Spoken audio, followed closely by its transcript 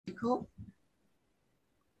Cool.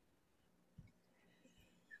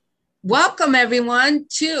 Welcome, everyone,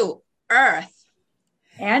 to Earth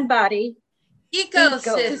and body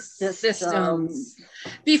Ecosystems. ecosystems.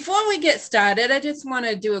 Before we get started, I just want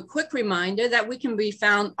to do a quick reminder that we can be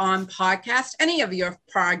found on podcast, any of your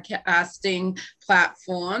podcasting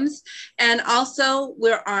platforms. And also,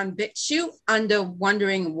 we're on BitChute under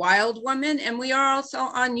Wondering Wild Woman. And we are also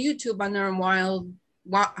on YouTube under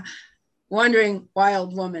Wondering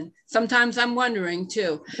Wild Woman. Sometimes I'm wondering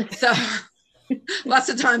too. So lots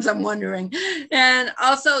of times I'm wondering. And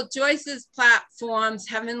also Joyce's platforms,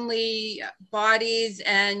 Heavenly Bodies,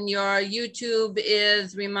 and your YouTube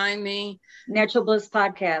is, remind me. Natural Bliss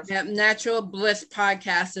Podcast. Yep, Natural Bliss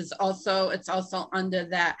Podcast is also, it's also under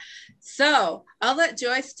that. So I'll let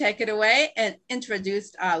Joyce take it away and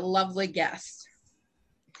introduce our lovely guest.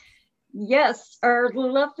 Yes, our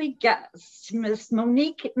lovely guest, Miss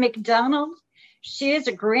Monique McDonald. She is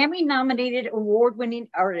a Grammy-nominated award-winning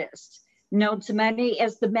artist, known to many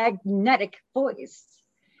as the Magnetic Voice.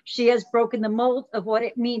 She has broken the mold of what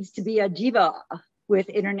it means to be a diva. With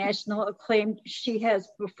international acclaim, she has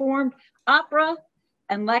performed opera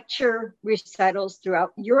and lecture recitals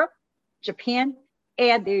throughout Europe, Japan,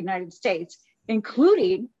 and the United States,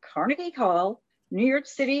 including Carnegie Hall, New York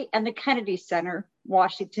City, and the Kennedy Center,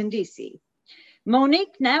 Washington, D.C.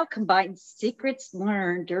 Monique now combines secrets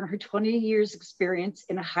learned during her 20 years experience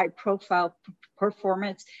in a high-profile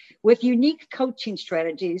performance with unique coaching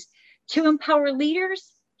strategies to empower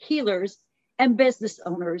leaders, healers, and business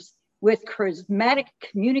owners with charismatic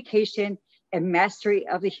communication and mastery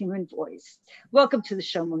of the human voice. Welcome to the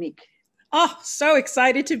show, Monique. Oh, so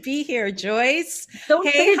excited to be here, Joyce. So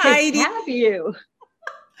Hey, excited Heidi. to have you.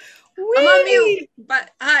 I'm on mute,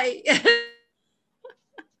 but hi.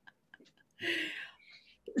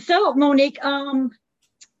 So, Monique,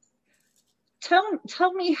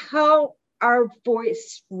 tell me how our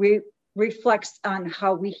voice reflects on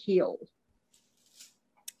how we heal.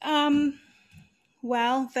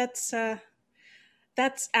 Well, that's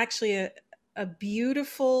actually a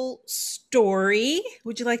beautiful story.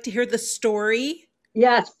 Would you like to hear the story?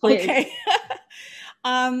 Yes, please. Okay.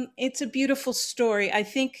 It's a beautiful story. I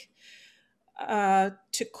think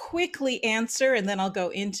to quickly answer, and then I'll go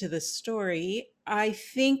into the story. I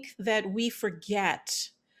think that we forget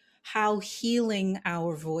how healing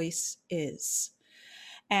our voice is,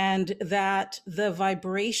 and that the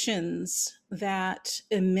vibrations that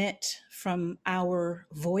emit from our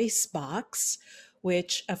voice box,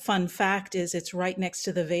 which a fun fact is it's right next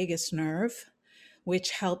to the vagus nerve,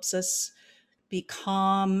 which helps us be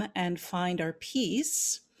calm and find our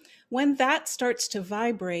peace. When that starts to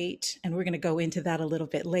vibrate, and we're going to go into that a little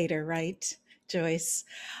bit later, right, Joyce?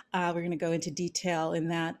 We're going to go into detail in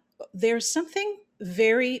that. There's something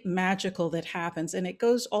very magical that happens, and it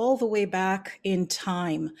goes all the way back in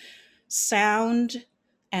time. Sound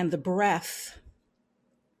and the breath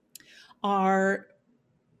are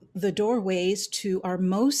the doorways to our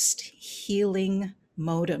most healing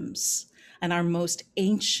modems and our most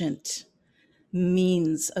ancient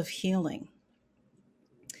means of healing.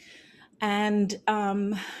 And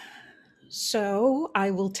so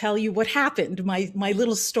I will tell you what happened, my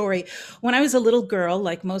little story. When I was a little girl,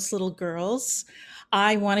 like most little girls,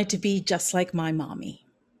 I wanted to be just like my mommy.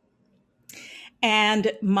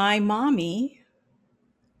 And my mommy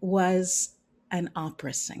was an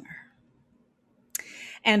opera singer.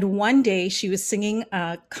 And one day she was singing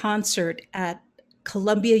a concert at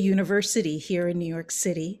Columbia University here in New York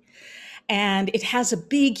City. And it has a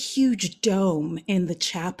big, huge dome in the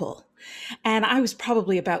chapel. And I was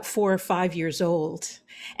probably about 4 or 5 years old.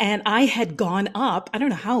 And I had gone up, I don't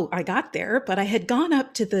know how I got there, but I had gone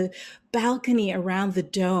up to the balcony around the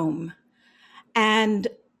dome. And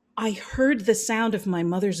I heard the sound of my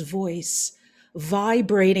mother's voice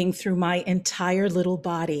vibrating through my entire little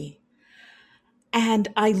body. And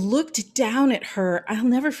I looked down at her. I'll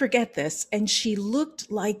never forget this. And she looked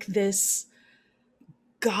like this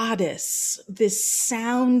goddess, this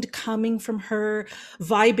sound coming from her,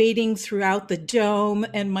 vibrating throughout the dome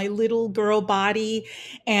and my little girl body,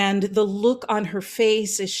 and the look on her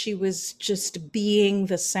face as she was just being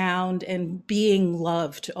the sound and being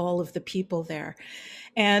love to all of the people there.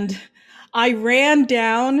 And I ran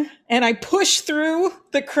down and I pushed through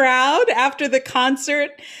the crowd after the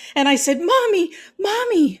concert and I said, "Mommy,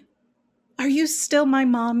 Mommy, are you still my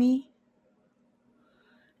mommy?"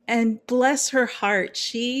 And bless her heart,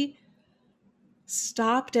 she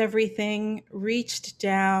stopped everything, reached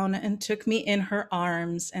down, and took me in her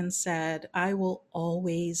arms and said, "I will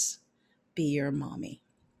always be your mommy."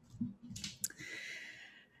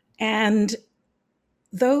 And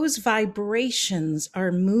those vibrations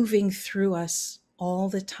are moving through us all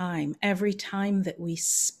the time, every time that we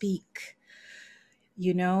speak.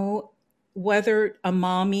 You know, whether a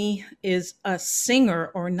mommy is a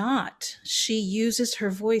singer or not, she uses her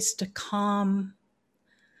voice to calm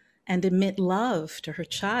and emit love to her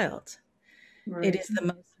child. Right. It is the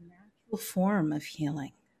most natural form of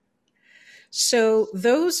healing. So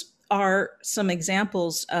those are some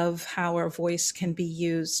examples of how our voice can be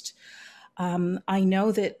used. I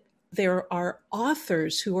know that there are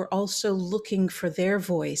authors who are also looking for their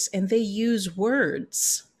voice, and they use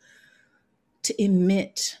words to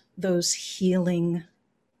emit those healing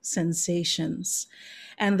sensations.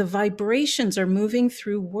 And the vibrations are moving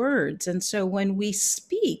through words. And so when we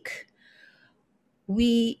speak,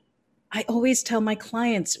 I always tell my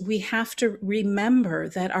clients, we have to remember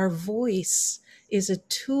that our voice is a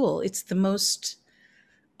tool. It's the most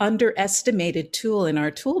underestimated tool in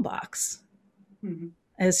our toolbox. Mm-hmm.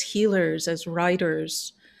 As healers, as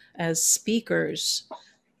writers, as speakers,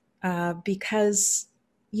 because,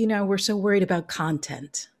 you know, we're so worried about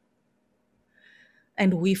content.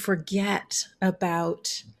 And we forget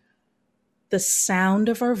about the sound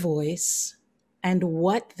of our voice and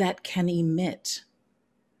what that can emit.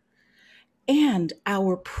 And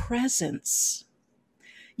our presence.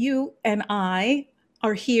 You and I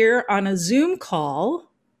are here on a Zoom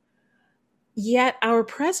call, yet our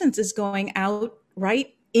presence is going out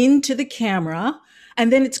right into the camera,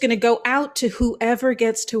 and then it's going to go out to whoever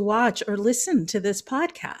gets to watch or listen to this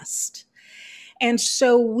podcast. And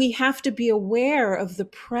so we have to be aware of the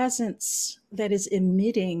presence that is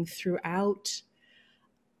emitting throughout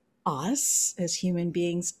us as human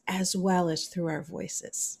beings, as well as through our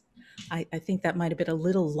voices. I think that might have been a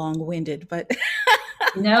little long-winded, but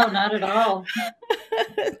no, not at all.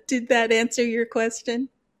 Did that answer your question?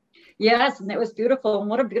 Yes, and it was beautiful. And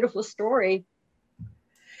what a beautiful story.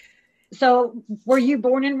 So were you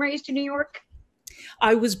born and raised in New York?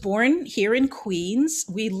 I was born here in Queens.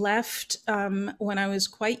 We left when I was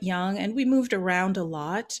quite young, and we moved around a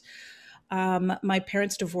lot. My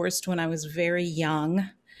parents divorced when I was very young.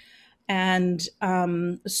 And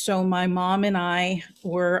so my mom and I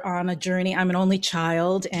were on a journey. I'm an only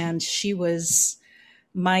child, and she was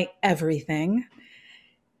my everything.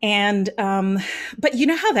 And, but you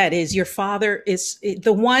know how that is. Your father is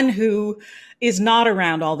the one who is not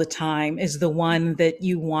around all the time, is the one that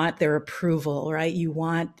you want their approval, right? You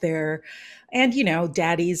want their, and, you know,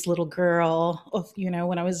 daddy's little girl, you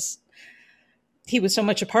know, he was so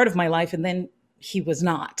much a part of my life, and then he was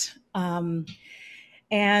not.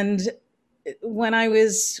 And when I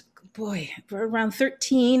was, around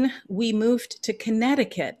 13, we moved to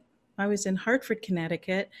Connecticut. I was in Hartford,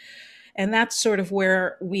 Connecticut. And that's sort of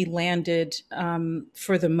where we landed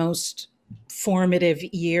for the most formative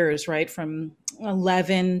years, right? From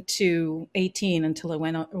 11 to 18 until I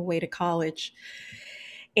went away to college.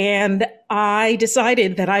 And I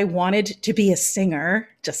decided that I wanted to be a singer,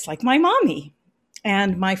 just like my mommy.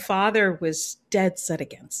 And my father was dead set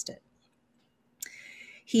against it.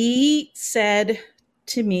 He said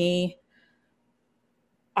to me,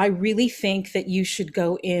 I really think that you should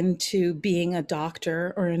go into being a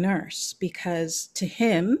doctor or a nurse, because to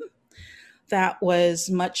him, that was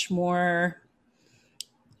much more,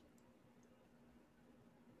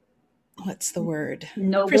 what's the word?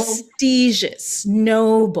 Noble. Prestigious,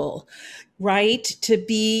 noble, right? To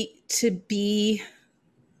be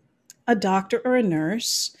a doctor or a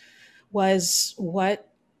nurse was what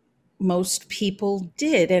most people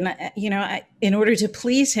did. And, you know, in order to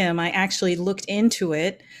please him, I actually looked into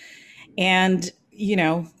it, and, you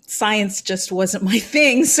know, science just wasn't my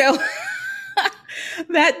thing. So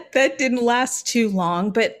that didn't last too long.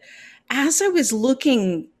 But as I was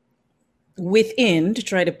looking within to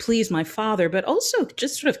try to please my father, but also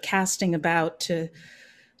just sort of casting about to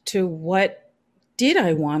what did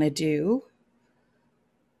I want to do,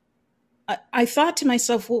 I thought to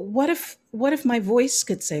myself, well, what if my voice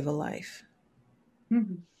could save a life?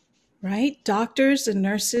 Mm-hmm. Right? Doctors and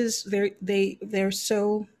nurses, they're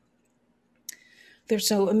so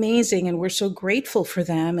amazing, and we're so grateful for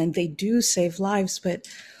them, and they do save lives. But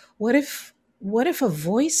what if a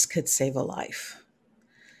voice could save a life?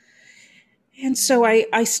 And so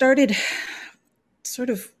I started sort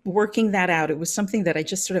of working that out. It was something that I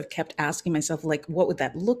just sort of kept asking myself, like, what would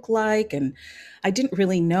that look like? And I didn't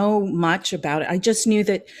really know much about it. I just knew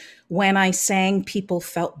that when I sang, people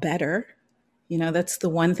felt better. You know, that's the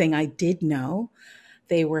one thing I did know.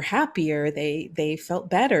 They were happier. They felt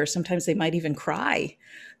better. Sometimes they might even cry,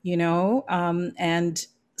 you know? And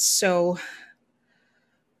so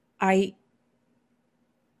I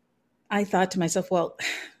thought to myself, well,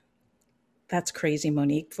 that's crazy,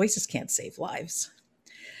 Monique. Voices can't save lives.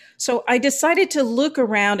 So I decided to look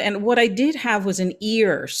around, and what I did have was an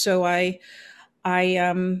ear. So I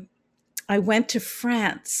I went to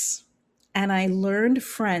France and I learned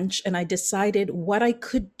French, and I decided what I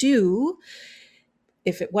could do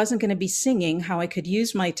if it wasn't going to be singing, how I could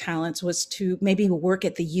use my talents was to maybe work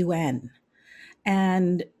at the UN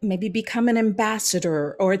and maybe become an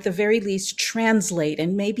ambassador, or at the very least translate.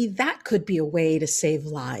 And maybe that could be a way to save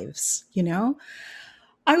lives, you know?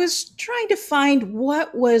 I was trying to find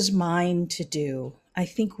what was mine to do. I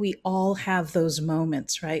think we all have those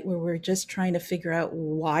moments, right? Where we're just trying to figure out,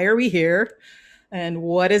 why are we here and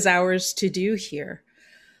what is ours to do here?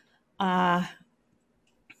 Uh,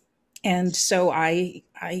 and so I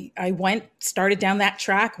went, started down that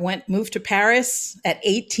track, moved to Paris at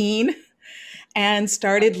 18 and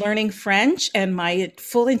started learning French. And my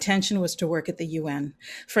full intention was to work at the UN,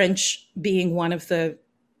 French being one of the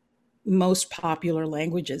most popular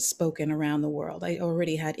languages spoken around the world. I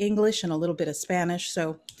already had English and a little bit of Spanish.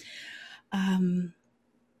 So,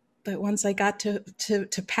 but once I got to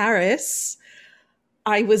Paris,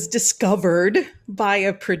 I was discovered by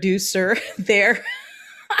a producer there.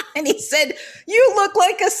 And he said, "You look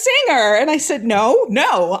like a singer." And I said, no,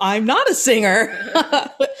 I'm not a singer.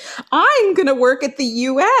 I'm going to work at the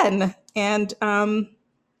UN. And I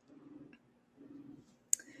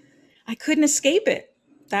couldn't escape it.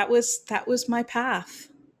 That was my path.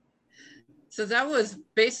 So that was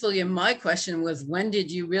basically my question was, when did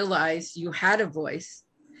you realize you had a voice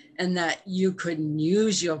and that you could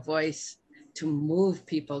use your voice to move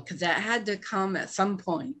people? Because that had to come at some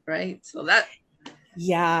point, right? So that...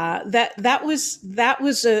 Yeah, that was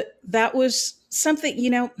something, you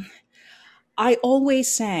know, I always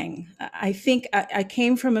sang. I think I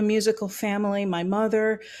came from a musical family. My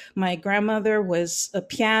grandmother was a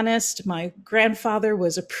pianist. My grandfather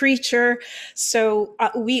was a preacher. So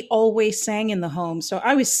we always sang in the home. So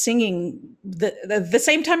I was singing the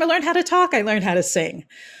same time I learned how to talk, I learned how to sing.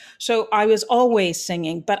 So I was always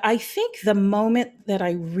singing. But I think the moment that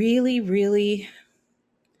I really, really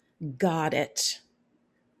got it,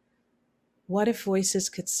 what if voices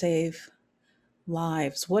could save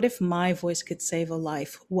lives? What if my voice could save a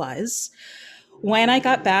life? Was when I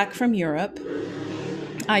got back from Europe,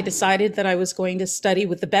 I decided that I was going to study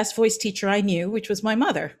with the best voice teacher I knew, which was my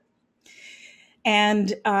mother.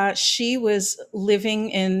 And she was living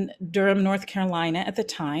in Durham, North Carolina at the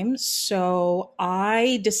time. So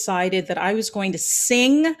I decided that I was going to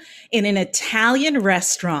sing in an Italian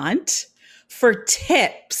restaurant for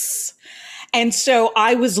tips. And so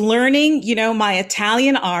I was learning, you know, my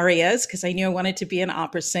Italian arias because I knew I wanted to be an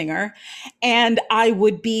opera singer. And I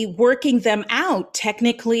would be working them out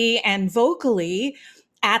technically and vocally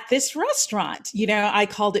at this restaurant. You know, I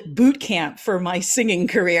called it boot camp for my singing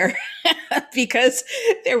career because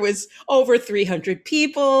there was over 300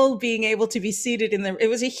 people being able to be seated in it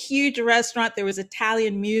was a huge restaurant. There was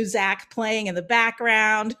Italian muzak playing in the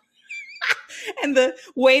background. And the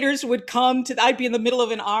waiters would I'd be in the middle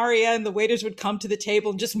of an aria and the waiters would come to the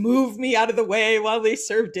table and just move me out of the way while they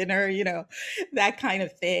served dinner, you know, that kind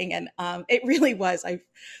of thing. And it really was,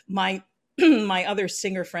 my other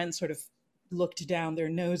singer friends sort of looked down their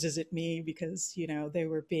noses at me because, you know, they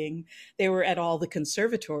were at all the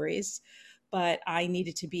conservatories, but I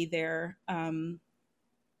needed to be there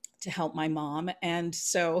to help my mom. And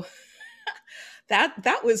so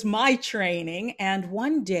that was my training. And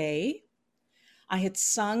one day, I had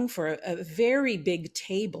sung for a very big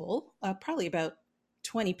table, probably about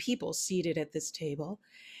 20 people seated at this table.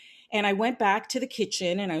 And I went back to the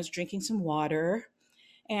kitchen and I was drinking some water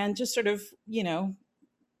and just sort of, you know,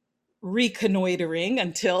 reconnoitering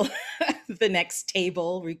until the next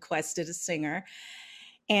table requested a singer.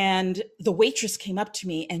 And the waitress came up to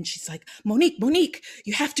me and she's like, Monique,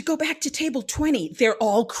 you have to go back to table 20. They're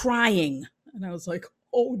all crying. And I was like,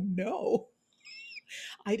 oh no.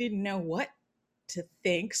 I didn't know what to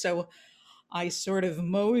think. So I sort of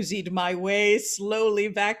moseyed my way slowly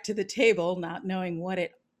back to the table, not knowing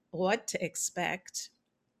what to expect.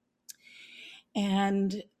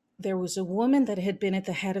 And there was a woman that had been at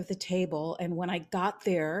the head of the table. And when I got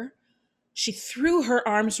there, she threw her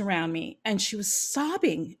arms around me and she was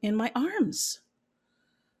sobbing in my arms.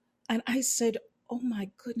 And I said, oh my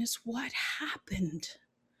goodness, what happened?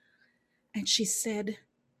 And she said,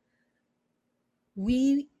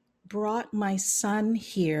 we brought my son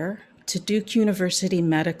here to Duke University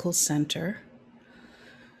Medical Center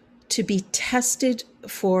to be tested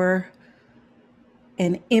for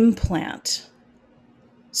an implant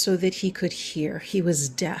so that he could hear. He was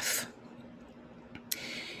deaf.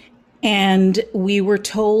 And we were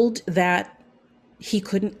told that he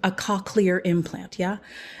couldn't, a cochlear implant, yeah?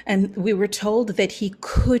 And we were told that he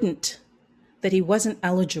couldn't, that he wasn't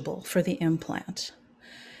eligible for the implant.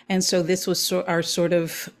 And so this was our sort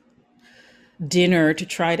of dinner to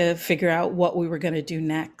try to figure out what we were going to do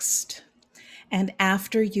next. And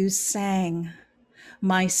after you sang,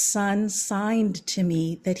 my son signed to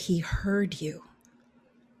me that he heard you.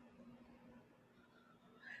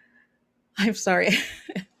 I'm sorry.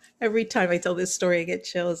 Every time I tell this story, I get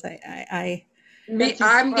chills.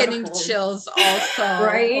 I'm getting chills also.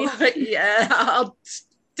 Right? Yeah, I'll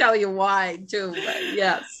tell you why too. But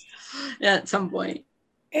yes, at some point.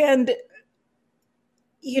 And,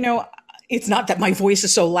 it's not that my voice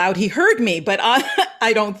is so loud he heard me, but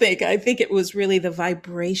I don't think. I think it was really the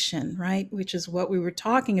vibration, right? Which is what we were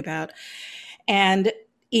talking about. And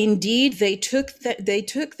indeed, they took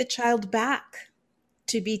the child back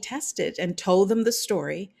to be tested and told them the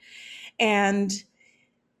story. And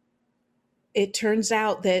it turns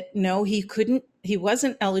out that no, he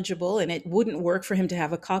wasn't eligible, and it wouldn't work for him to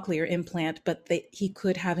have a cochlear implant, but he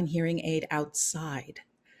could have a hearing aid outside.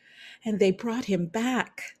 And they brought him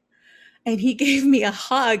back. And he gave me a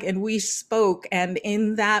hug and we spoke. And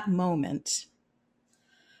in that moment,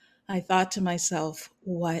 I thought to myself,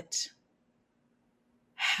 what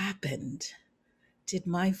happened? Did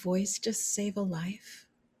my voice just save a life?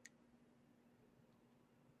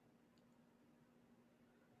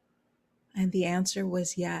 And the answer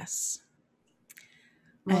was yes.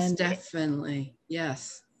 Most definitely,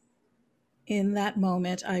 yes. In that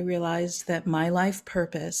moment, I realized that my life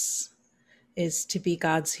purpose is to be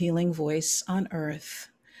God's healing voice on earth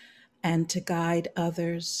and to guide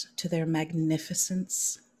others to their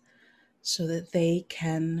magnificence so that they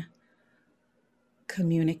can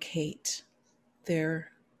communicate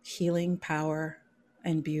their healing power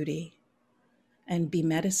and beauty and be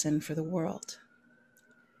medicine for the world.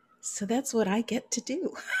 So that's what I get to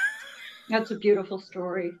do. That's a beautiful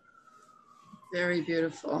story. Very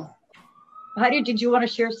beautiful. Heidi, did you want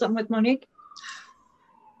to share something with Monique?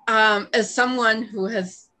 As someone who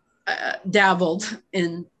has dabbled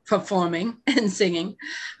in performing and singing,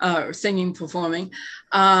 performing,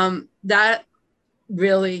 that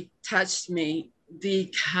really touched me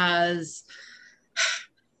because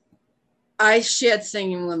I shared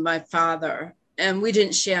singing with my father, and we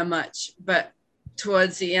didn't share much, but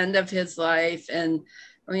towards the end of his life and,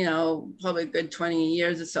 probably a good 20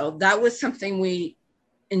 years or so, that was something we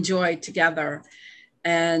enjoyed together.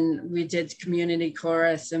 And we did community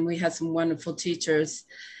chorus, and we had some wonderful teachers.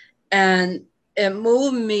 And it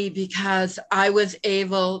moved me because I was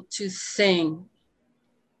able to sing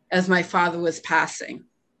as my father was passing.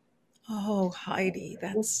 Oh, Heidi,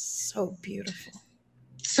 that's so beautiful.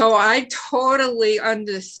 So I totally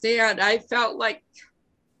understand. I felt like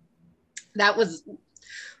that was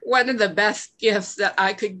one of the best gifts that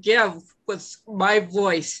I could give was my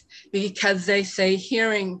voice, because they say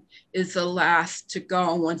hearing is the last to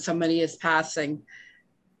go when somebody is passing.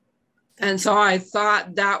 And so I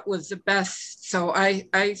thought that was the best. So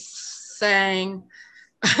I sang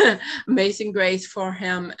Amazing Grace for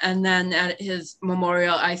him. And then at his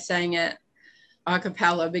memorial, I sang it a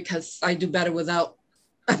cappella because I do better without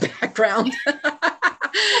a background.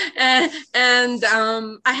 and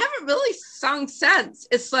I haven't really sung since.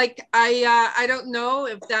 It's like, I don't know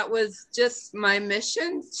if that was just my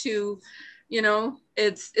mission to,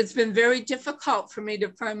 it's been very difficult for me to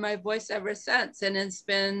find my voice ever since. And it's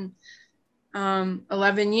been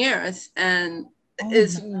 11 years, and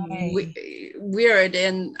it's weird.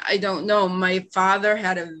 And I don't know, my father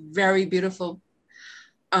had a very beautiful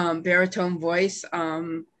baritone voice.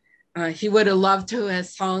 He would have loved to have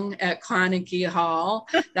sung at Carnegie Hall.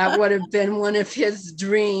 That would have been one of his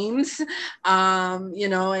dreams, and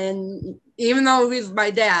even though he's my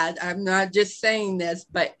dad, I'm not just saying this,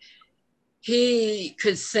 but he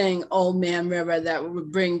could sing Old Man River that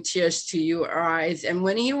would bring tears to your eyes. And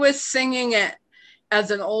when he was singing it as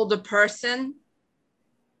an older person,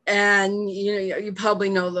 and you probably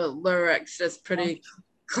know the lyrics, it's pretty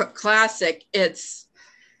classic. It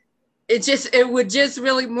would just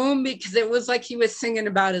really move me because it was like he was singing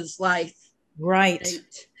about his life. Right.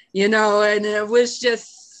 And it was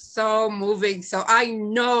just so moving. So I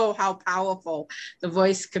know how powerful the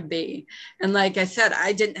voice could be. And like I said,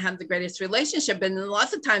 I didn't have the greatest relationship. And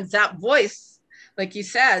lots of times that voice, like you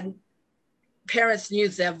said, parents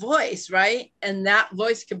use their voice, right? And that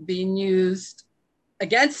voice could be used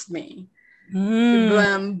against me.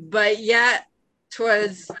 But yet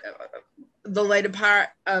towards the later part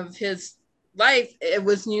of his life, it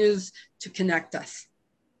was used to connect us.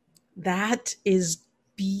 That is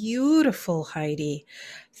beautiful, Heidi.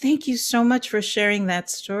 Thank you so much for sharing that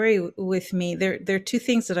story with me. There are two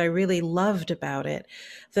things that I really loved about it.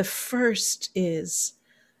 The first is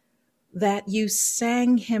that you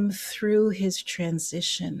sang him through his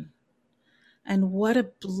transition. And what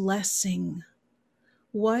a blessing.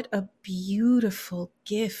 What a beautiful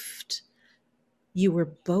gift you were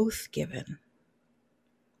both given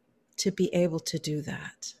to be able to do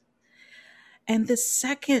that. And the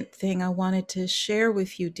second thing I wanted to share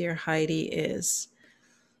with you, dear Heidi, is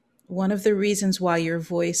one of the reasons why your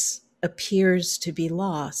voice appears to be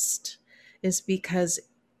lost is because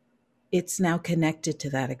it's now connected to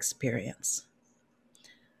that experience.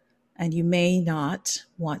 And you may not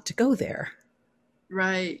want to go there.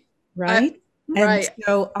 Right. Right? Right. And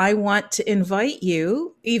so I want to invite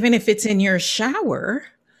you, even if it's in your shower,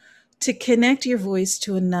 to connect your voice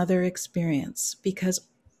to another experience, because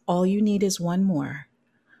all you need is one more.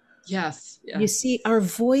 Yes. You see, our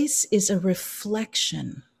voice is a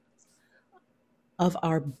reflection of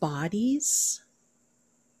our bodies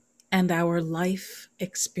and our life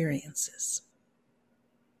experiences.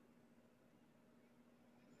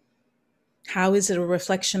 How is it a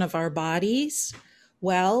reflection of our bodies?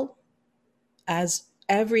 Well, as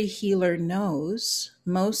every healer knows,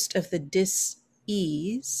 most of the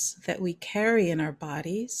dis-ease that we carry in our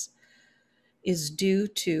bodies is due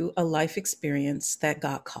to a life experience that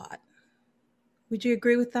got caught. Would you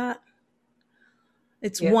agree with that?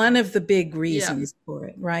 It's one of the big reasons for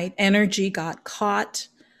it, right? Energy got caught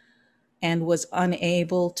and was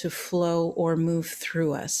unable to flow or move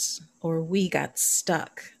through us, or we got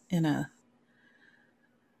stuck in a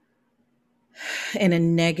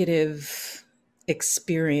negative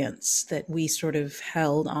experience that we sort of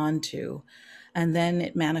held onto, and then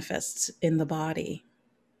it manifests in the body.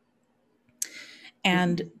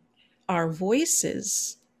 And our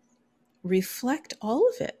voices reflect all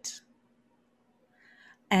of it.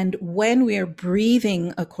 And when we are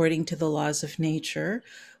breathing according to the laws of nature,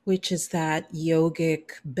 which is that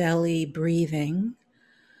yogic belly breathing,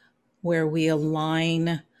 where we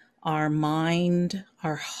align our mind,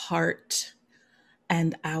 our heart,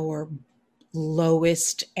 and our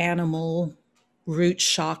lowest animal root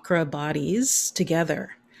chakra bodies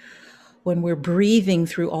together, when we're breathing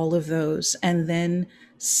through all of those and then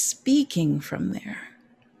speaking from there,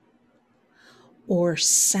 or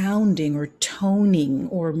sounding or toning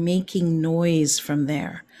or making noise from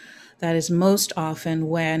there, that is most often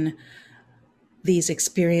when these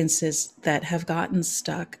experiences that have gotten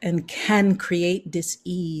stuck and can create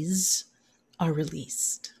dis-ease are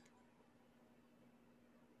released.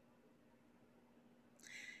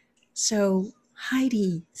 So,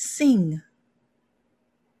 Heidi, sing.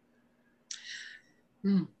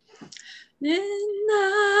 Midnight,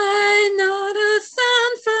 not a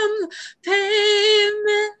sound from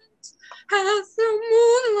pavement. Has the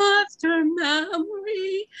moon lost her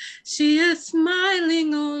memory? She is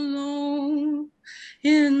smiling alone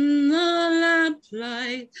in the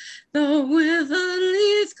lamplight. The withered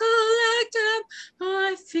leaves collect at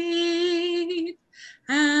my feet,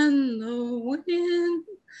 and the wind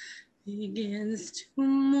begins to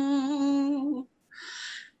moan.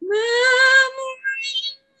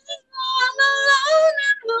 Memories all alone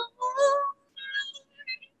in the moonlight.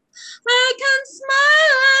 I can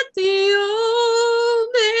smile at the old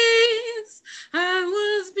days. I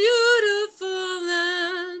was beautiful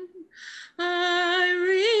then. I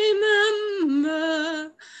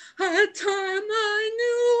remember a time I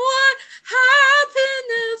knew what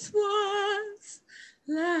happiness was.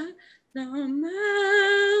 Let the memory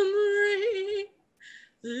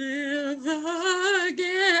live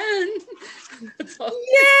again.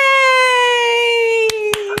 Yay!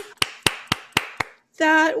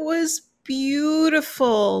 That was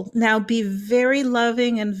beautiful. Now be very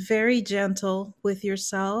loving and very gentle with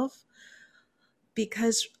yourself,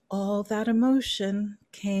 because all that emotion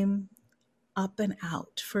came up and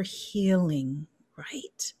out for healing,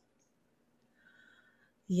 right?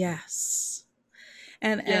 Yes.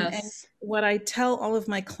 And what I tell all of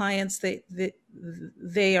my clients,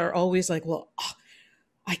 they are always like, well,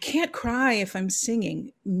 I can't cry if I'm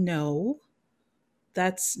singing. No,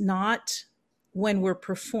 that's not when we're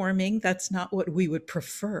performing. That's not what we would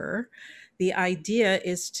prefer. The idea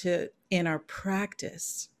is to, in our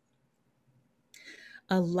practice,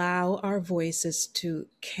 allow our voices to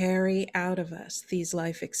carry out of us these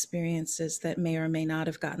life experiences that may or may not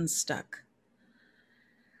have gotten stuck.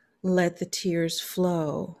 Let the tears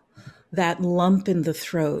flow. That lump in the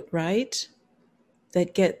throat, right?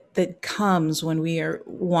 That comes when we are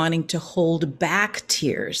wanting to hold back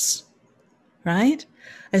tears, right?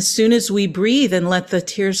 As soon as we breathe and let the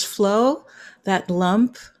tears flow, that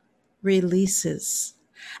lump releases.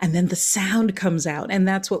 And then the sound comes out. And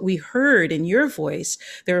that's what we heard in your voice.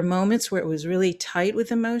 There are moments where it was really tight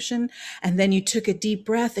with emotion. And then you took a deep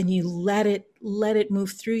breath and you let it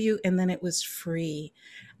move through you. And then it was free.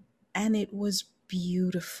 And it was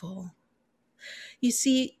beautiful. You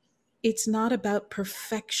see, it's not about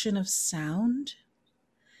perfection of sound.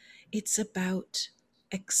 It's about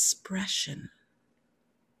expression.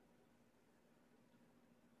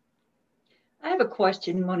 I have a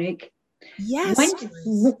question, Monique. Yes.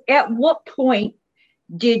 At what point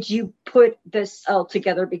did you put this all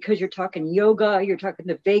together? Because you're talking yoga, you're talking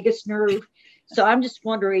the vagus nerve. So I'm just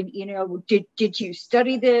wondering, did you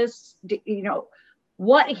study this?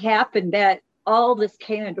 What happened that all this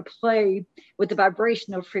came into play with the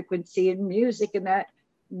vibrational frequency and music and that,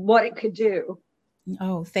 what it could do?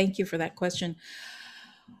 Oh, thank you for that question.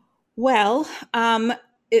 Well,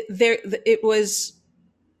 it was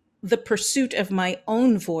the pursuit of my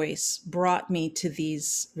own voice brought me to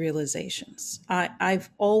these realizations.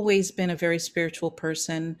 I've always been a very spiritual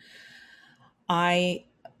person. I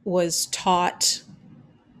was taught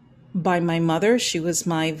by my mother. She was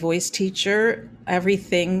my voice teacher.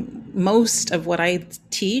 Most of what I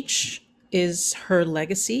teach is her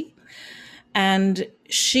legacy. And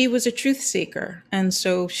she was a truth seeker. And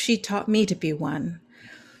so she taught me to be one.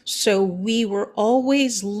 So we were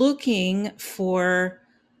always looking for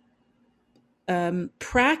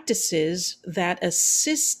practices that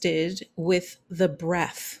assisted with the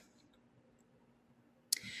breath.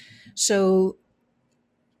 So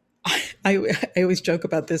I always joke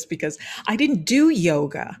about this because I didn't do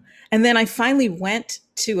yoga. And then I finally went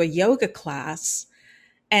to a yoga class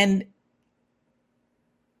and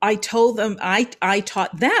I told them, I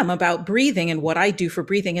taught them about breathing and what I do for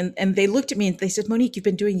breathing. And they looked at me and they said, Monique, you've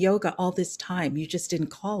been doing yoga all this time. You just didn't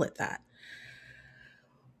call it that.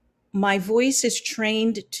 My voice is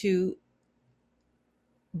trained to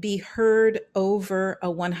be heard over a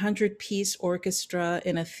 100-piece orchestra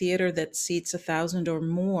in a theater that seats 1,000 or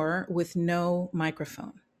more with no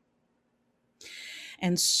microphone.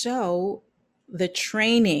 And so the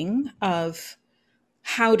training of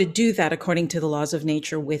how to do that according to the laws of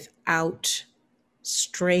nature without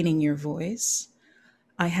straining your voice,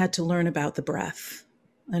 I had to learn about the breath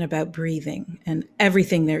and about breathing and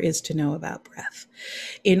everything there is to know about breath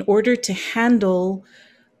in order to handle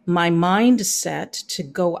my mindset to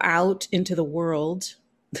go out into the world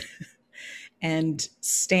and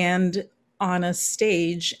stand on a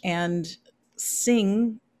stage and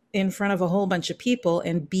sing in front of a whole bunch of people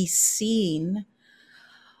and be seen.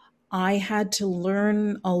 I had to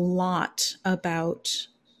learn a lot about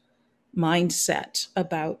mindset,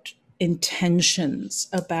 about intentions,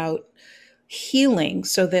 about healing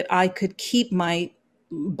so that I could keep my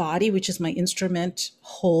body, which is my instrument,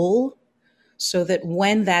 whole, so that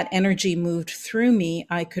when that energy moved through me,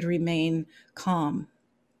 I could remain calm.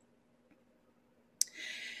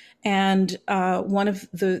 And one of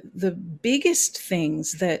the biggest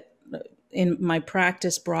things that in my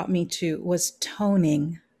practice brought me to was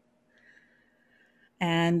toning.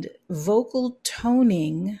 And vocal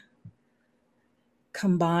toning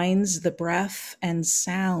combines the breath and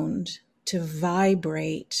sound to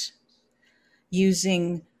vibrate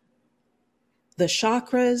using the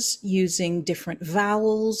chakras, using different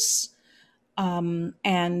vowels.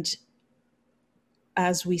 And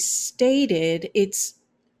as we stated, it's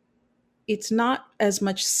not as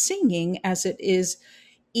much singing as it is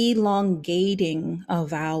elongating a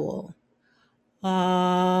vowel.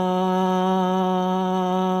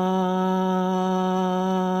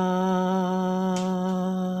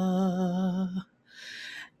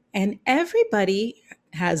 And everybody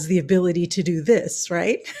has the ability to do this,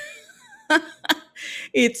 right?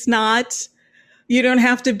 It's not, you don't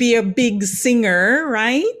have to be a big singer,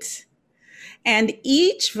 right? And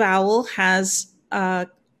each vowel has a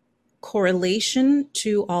correlation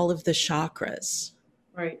to all of the chakras.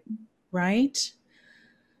 Right. Right?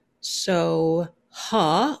 So,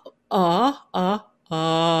 ha,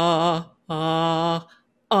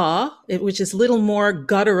 which is a little more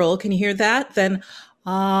guttural. Can you hear that? Then,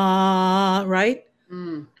 right?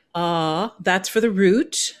 That's for the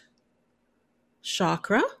root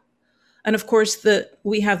chakra. And of course,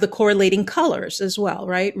 we have the correlating colors as well,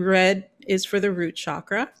 right? Red is for the root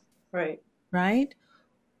chakra. Right. Right?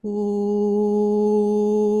 Ooh,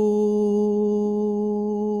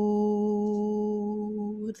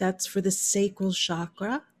 that's for the sacral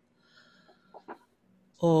chakra.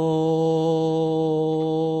 Oh,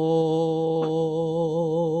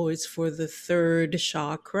 it's for the third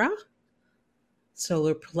chakra.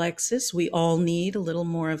 Solar plexus. We all need a little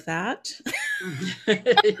more of that.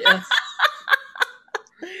 Yes.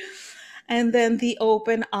 And then the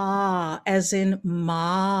open ah, as in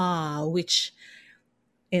ma, which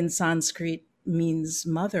in Sanskrit means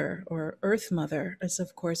mother or earth mother, is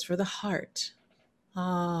of course for the heart.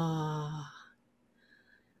 Ah,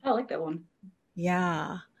 I like that one.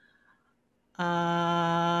 yeah.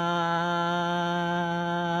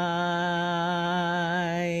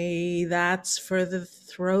 That's for the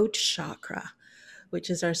throat chakra, which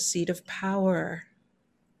is our seat of power.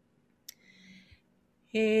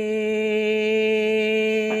 A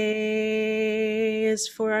is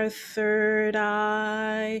for our third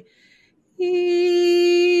eye. E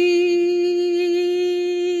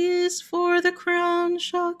is for the crown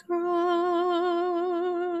chakra.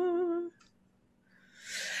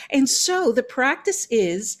 And so the practice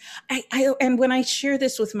is, and when I share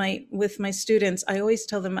this with my students, I always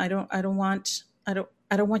tell them I don't want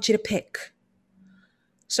you to pick.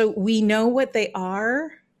 So we know what they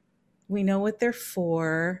are, we know what they're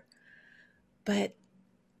for, but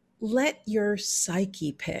let your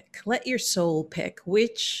psyche pick, let your soul pick.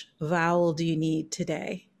 Which vowel do you need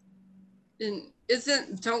today? And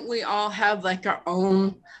don't we all have like our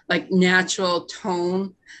own like natural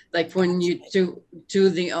tone, like when you do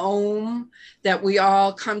the om, that we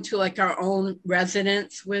all come to like our own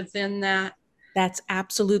resonance within that? That's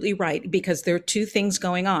absolutely right, because there are two things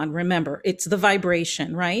going on. Remember, it's the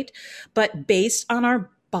vibration, right? But based on our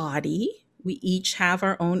body, we each have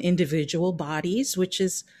our own individual bodies, which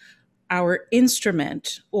is our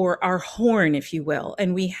instrument or our horn, if you will.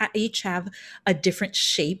 And we each have a different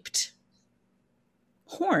shaped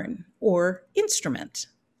horn or instrument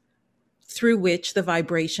through which the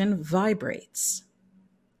vibration vibrates.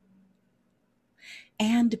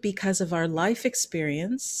 And because of our life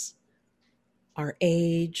experience, our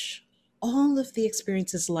age, all of the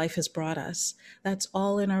experiences life has brought us, that's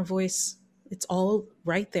all in our voice. It's all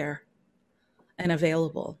right there and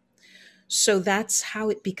available. So that's how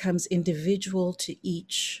it becomes individual to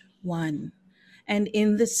each one. And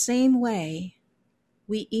in the same way,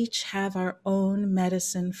 we each have our own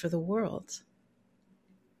medicine for the world,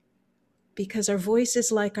 because our voice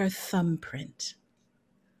is like our thumbprint.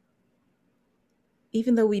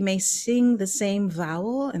 Even though we may sing the same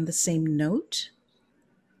vowel and the same note,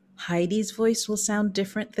 Heidi's voice will sound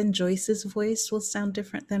different than Joyce's voice will sound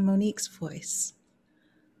different than Monique's voice.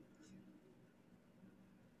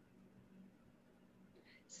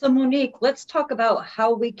 So Monique, let's talk about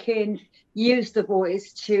how we can use the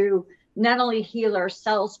voice to not only heal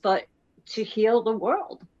ourselves, but to heal the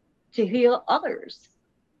world, to heal others.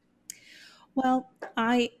 Well,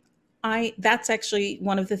 I that's actually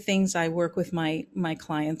one of the things I work with my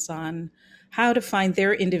clients on, how to find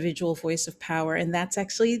their individual voice of power. And that's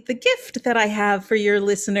actually the gift that I have for your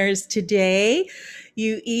listeners today.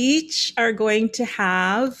 You each are going to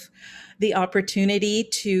have the opportunity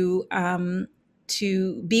to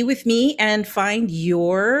be with me and find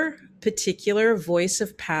your particular voice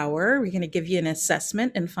of power. We're going to give you an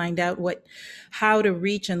assessment and find out how to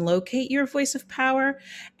reach and locate your voice of power,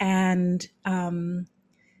 and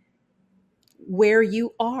where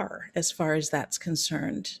you are as far as that's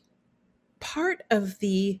concerned. Part of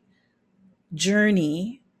the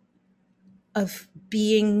journey of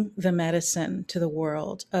being the medicine to the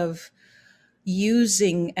world, of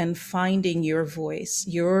using and finding your voice,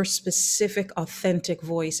 your specific, authentic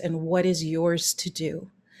voice, and what is yours to do,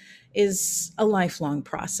 is a lifelong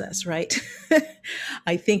process, right?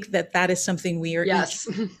 I think that is something we are Yes.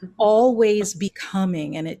 always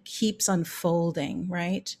becoming, and it keeps unfolding,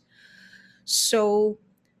 right? So,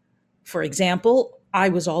 for example, I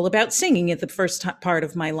was all about singing at the first part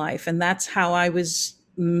of my life, and that's how I was,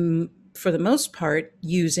 for the most part,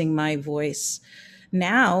 using my voice.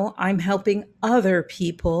 Now I'm helping other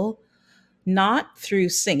people, not through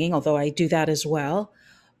singing, although I do that as well,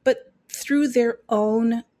 but through their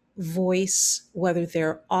own voice, whether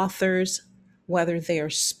they're authors, whether they are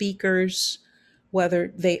speakers,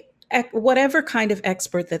 whatever kind of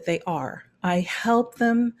expert that they are. I help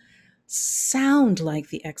them sound like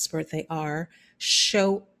the expert they are,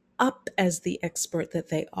 show up as the expert that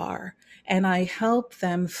they are, and I help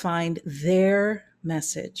them find their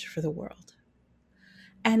message for the world.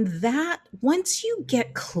 And that, once you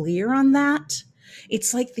get clear on that,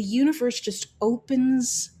 it's like the universe just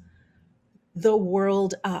opens the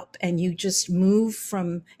world up, and you just move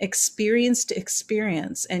from experience to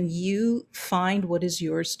experience, and you find what is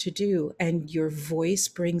yours to do, and your voice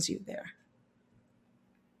brings you there.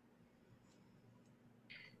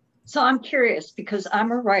 So I'm curious, because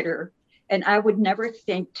I'm a writer, and I would never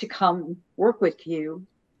think to come work with you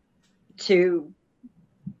to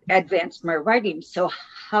advance my writing. So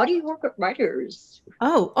how do you work with writers?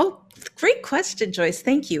 Oh, great question, Joyce.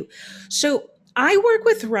 Thank you. So I work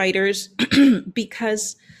with writers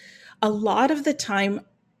because a lot of the time,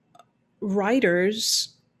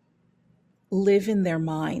 writers live in their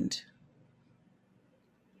mind.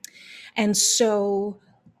 And so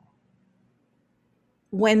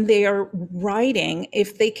when they are writing,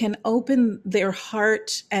 if they can open their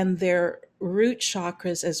heart and their root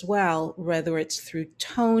chakras as well, whether it's through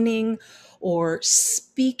toning or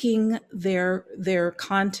speaking their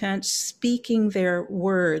content, speaking their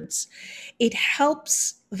words, it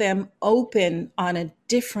helps them open on a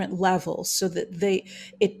different level so that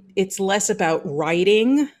it's less about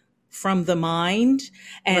writing from the mind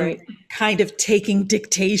and Right. kind of taking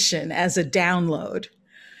dictation as a download.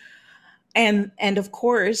 And of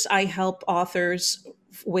course, I help authors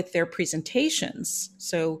with their presentations.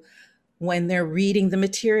 So when they're reading the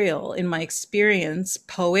material, in my experience,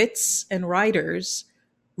 poets and writers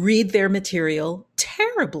read their material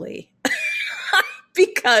terribly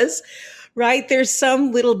because, right, there's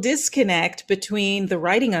some little disconnect between the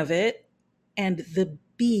writing of it and the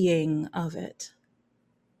being of it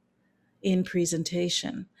in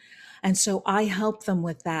presentation. And so I help them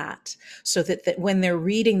with that so that when they're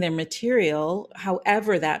reading their material,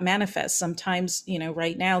 however that manifests, sometimes,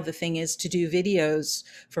 right now the thing is to do videos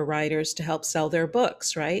for writers to help sell their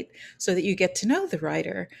books, right? So that you get to know the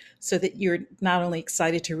writer, so that you're not only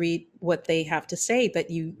excited to read what they have to say, but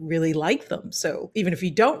you really like them. So even if you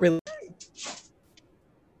don't really.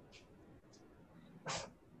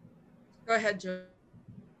 Go ahead, Joy.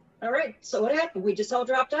 All right. So what happened? We just all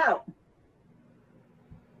dropped out.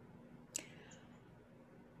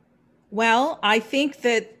 Well, I think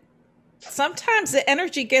that sometimes the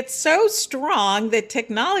energy gets so strong that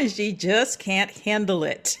technology just can't handle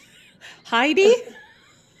it. Heidi?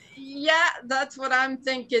 Yeah, that's what I'm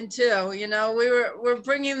thinking too. We're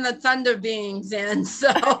bringing the thunder beings in,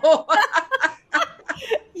 so.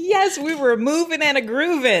 Yes, we were moving and a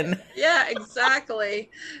grooving. Yeah, exactly.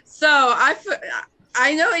 So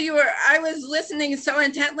I know I was listening so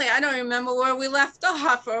intently. I don't remember where we left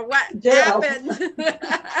off or what happened.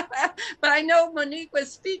 But I know Monique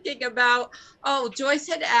was speaking about, Joyce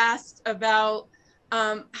had asked about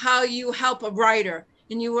how you help a writer,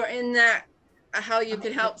 and you were in that, how you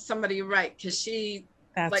could help somebody write, because she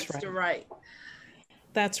likes to write.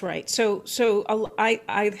 That's right. So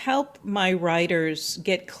I help my writers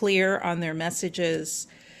get clear on their messages,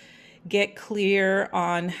 get clear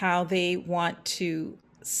on how they want to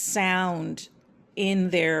sound in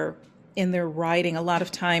their writing. A lot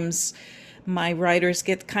of times my writers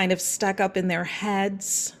get kind of stuck up in their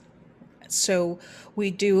heads. So we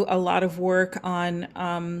do a lot of work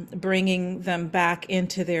on bringing them back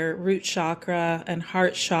into their root chakra and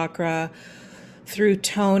heart chakra through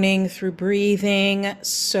toning, through breathing,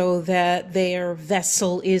 so that their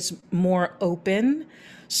vessel is more open,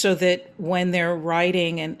 so that when they're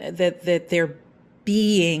writing and that they're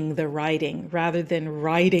being the writing rather than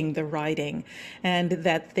writing the writing, and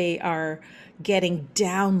that they are getting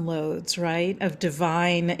downloads, right, of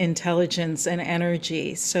divine intelligence and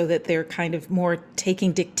energy, so that they're kind of more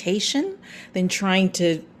taking dictation than trying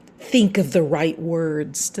to think of the right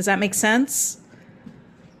words. Does that make sense?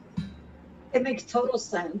 It makes total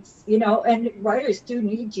sense, and writers do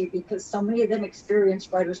need you because so many of them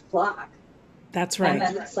experience writer's block. That's right.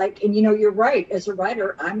 And it's like, you're right. As a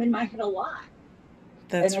writer, I'm in my head a lot.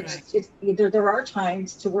 That's and right. There are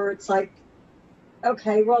times to where it's like,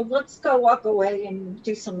 okay, well, let's go walk away and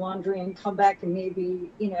do some laundry and come back and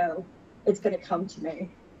maybe, it's going to come to me.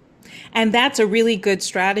 And that's a really good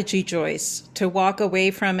strategy, Joyce, to walk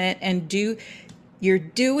away from it and you're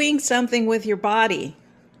doing something with your body.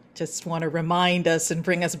 Just want to remind us and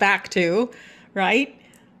bring us back to, right?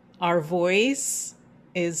 Our voice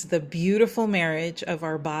is the beautiful marriage of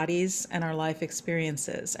our bodies and our life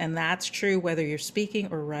experiences. And that's true whether you're speaking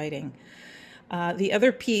or writing. The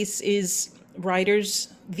other piece is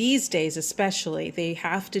writers these days, especially, they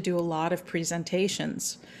have to do a lot of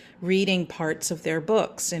presentations, reading parts of their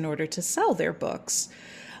books in order to sell their books.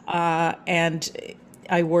 And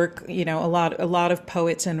I work, a lot of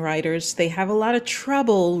poets and writers, they have a lot of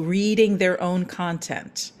trouble reading their own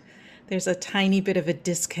content. There's a tiny bit of a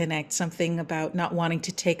disconnect, something about not wanting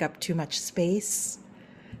to take up too much space.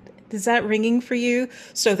 Is that ringing for you?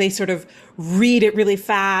 So they sort of read it really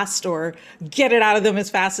fast or get it out of them as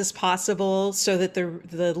fast as possible so that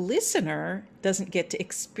the listener doesn't get to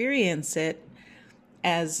experience it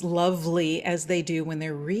as lovely as they do when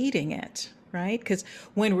they're reading it, right? Because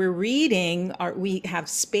when we're reading, we have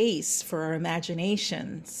space for our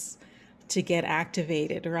imaginations to get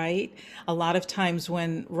activated, right? A lot of times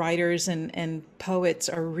when writers and poets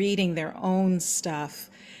are reading their own stuff,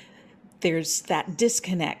 there's that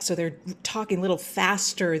disconnect. So they're talking a little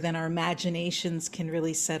faster than our imaginations can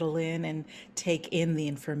really settle in and take in the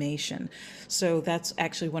information. So that's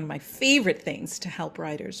actually one of my favorite things to help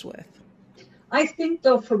writers with. I think,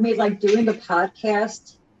 though, for me, like doing the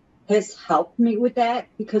podcast has helped me with that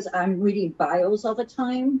because I'm reading bios all the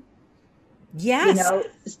time. Yes.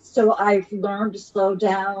 So I've learned to slow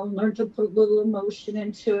down, learned to put a little emotion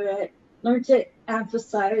into it, learned to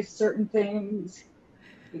emphasize certain things.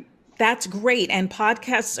 That's great. And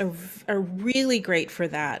podcasts are really great for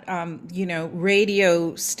that.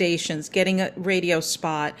 Radio stations, getting a radio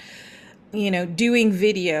spot, doing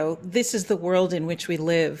video. This is the world in which we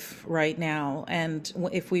live right now. And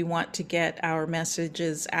if we want to get our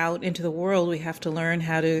messages out into the world, we have to learn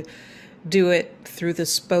how to do it through the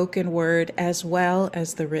spoken word as well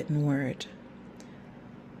as the written word.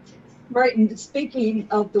 Right. And speaking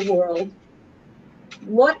of the world,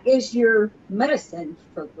 what is your medicine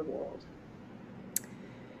for the world?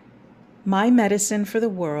 My medicine for the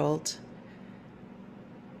world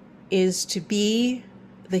is to be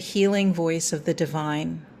the healing voice of the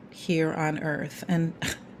divine here on earth. And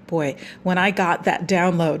boy, when I got that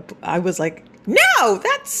download, I was like, no,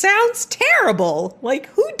 that sounds terrible. Like,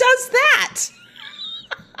 who does that?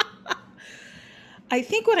 I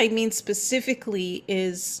think what I mean specifically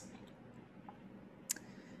is,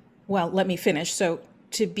 well, let me finish. So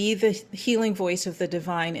to be the healing voice of the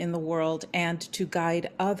divine in the world and to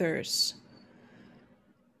guide others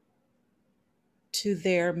to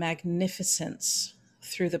their magnificence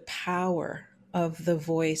through the power of the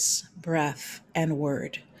voice, breath, and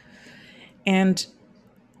word. And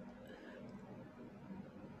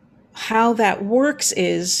how that works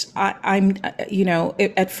is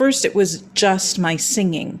at first it was just my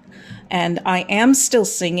singing. And I am still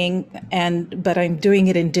singing, but I'm doing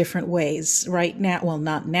it in different ways right now. Well,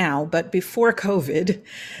 not now, but before COVID,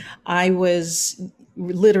 I was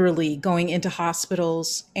literally going into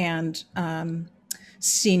hospitals and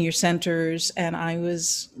senior centers, and I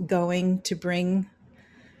was going to bring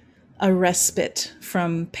a respite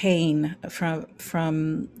from pain, from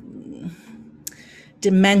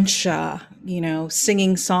dementia,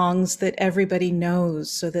 singing songs that everybody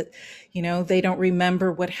knows so that, they don't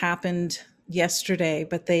remember what happened yesterday,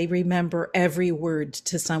 but they remember every word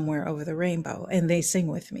to Somewhere Over the Rainbow and they sing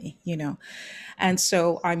with me, And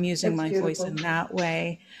so I'm using my voice in that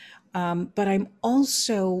way. But I'm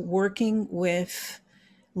also working with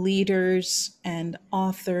leaders and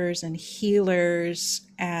authors and healers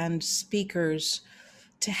and speakers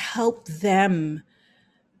to help them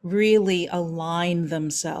really align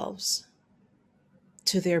themselves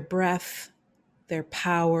to their breath, their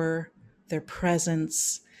power, their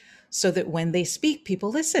presence, so that when they speak, people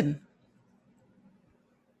listen.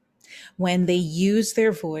 When they use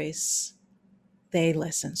their voice, they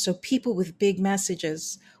listen. So people with big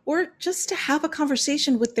messages, or just to have a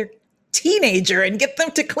conversation with their teenager and get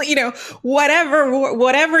them to,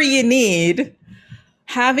 whatever you need.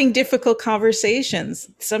 Having difficult conversations,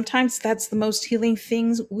 sometimes that's the most healing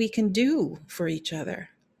things we can do for each other.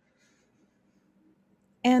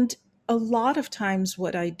 And a lot of times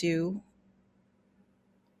what I do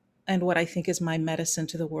and what I think is my medicine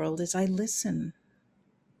to the world is I listen.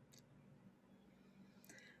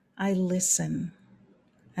 I listen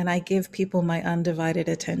and I give people my undivided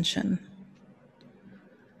attention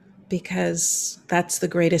because that's the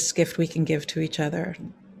greatest gift we can give to each other.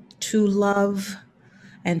 To love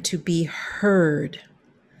and to be heard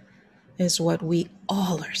is what we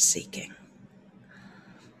all are seeking.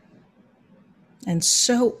 And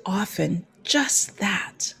so often, just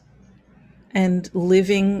that. And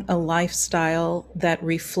living a lifestyle that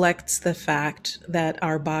reflects the fact that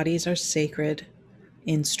our bodies are sacred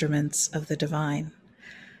instruments of the divine.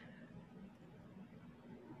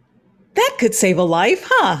 That could save a life,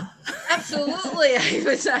 huh? Absolutely.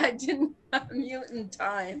 I didn't mute in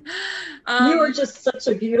time. You are just such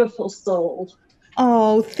a beautiful soul.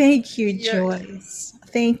 Oh, thank you, Joyce.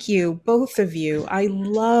 Thank you, both of you. I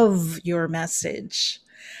love your message.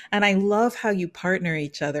 And I love how you partner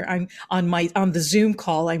each other. I'm on the Zoom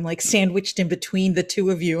call, I'm like sandwiched in between the two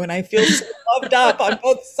of you, and I feel so loved up on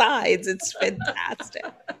both sides. It's fantastic.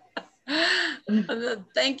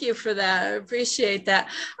 Thank you for that. I appreciate that.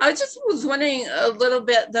 I just was wondering a little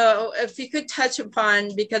bit, though, if you could touch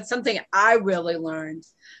upon, because something I really learned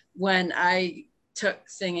when I took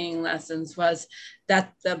singing lessons was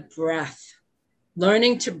that the breath,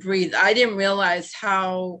 learning to breathe. I didn't realize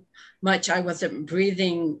how much I wasn't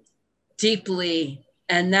breathing deeply.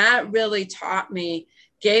 And that really taught me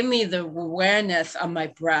gave me the awareness of my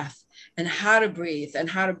breath and how to breathe and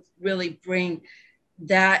how to really bring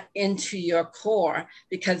that into your core,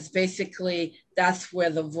 because basically that's where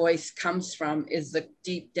the voice comes from, is the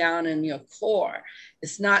deep down in your core.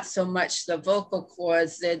 It's not so much the vocal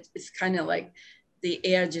cords, that it's kind of like the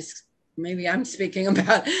air just, maybe I'm speaking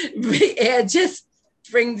about the air just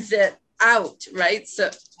brings it out, right? So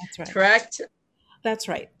That's right. Correct? That's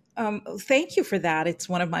right. Thank you for that. It's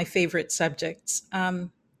one of my favorite subjects.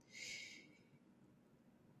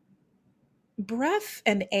 Breath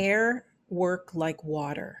and air work like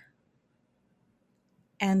water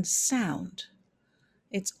and sound.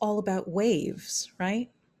 It's all about waves, right?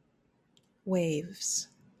 Waves.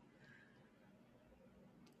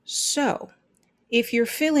 So, if you're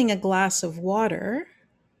filling a glass of water,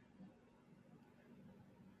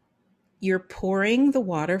 you're pouring the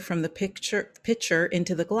water from the pitcher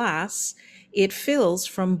into the glass. It fills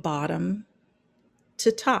from bottom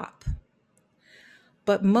to top.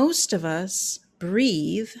 But most of us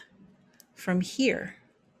breathe from here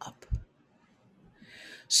up.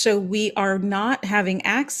 So we are not having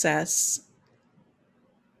access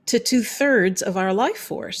to 2/3 of our life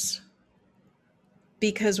force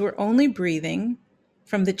because we're only breathing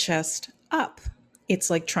from the chest up. It's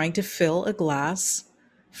like trying to fill a glass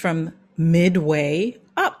from midway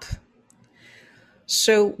up.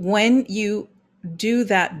 So when you do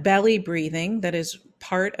that belly breathing, that is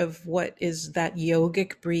part of what is that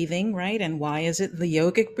yogic breathing, right? And why is it the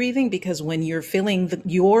yogic breathing? Because when you're filling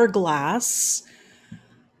your glass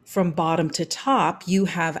from bottom to top, you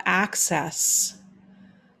have access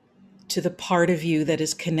to the part of you that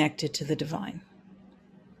is connected to the divine.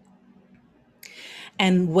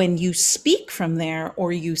 And when you speak from there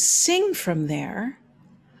or you sing from there,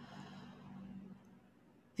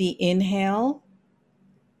 the inhale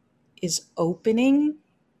is opening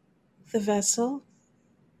the vessel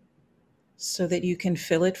so that you can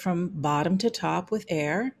fill it from bottom to top with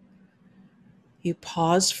air. You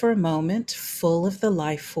pause for a moment, full of the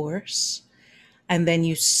life force, and then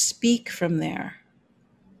you speak from there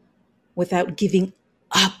without giving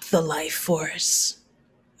up the life force,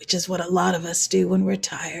 which is what a lot of us do when we're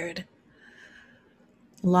tired.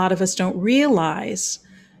 A lot of us don't realize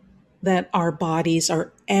that our bodies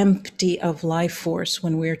are empty of life force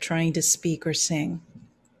when we're trying to speak or sing.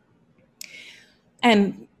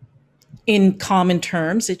 And in common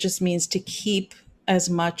terms, it just means to keep as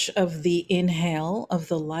much of the inhale of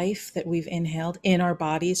the life that we've inhaled in our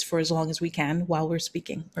bodies for as long as we can while we're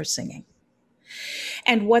speaking or singing.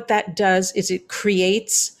 And what that does is it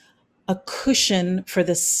creates a cushion for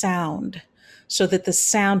the sound so that the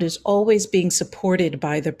sound is always being supported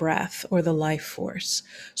by the breath or the life force.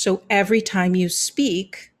 So every time you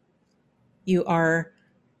speak, you are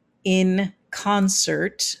in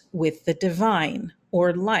concert with the divine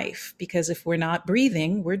or life, because if we're not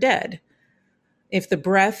breathing, we're dead. If the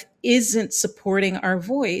breath isn't supporting our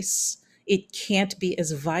voice, it can't be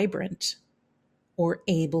as vibrant or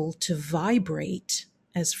able to vibrate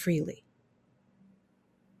as freely.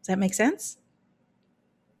 Does that make sense?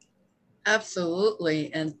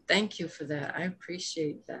 Absolutely. And thank you for that. I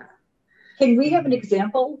appreciate that. Can we have an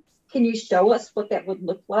example? Can you show us what that would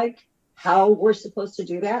look like? How we're supposed to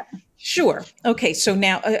do that? Sure. Okay, so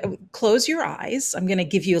now close your eyes. I'm going to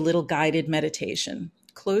give you a little guided meditation.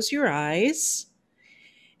 Close your eyes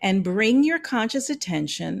and bring your conscious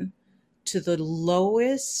attention to the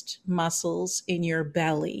lowest muscles in your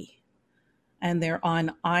belly. And they're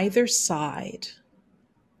on either side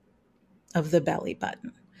of the belly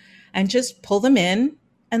button. And just pull them in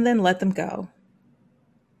and then let them go.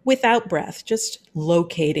 Without breath, just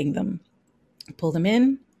locating them. Pull them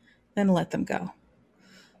in, then let them go.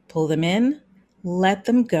 Pull them in, let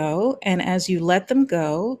them go. And as you let them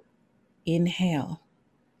go, inhale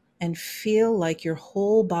and feel like your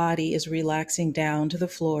whole body is relaxing down to the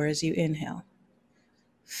floor as you inhale,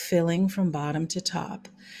 filling from bottom to top.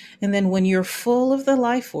 And then when you're full of the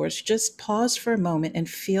life force, just pause for a moment and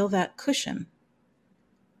feel that cushion.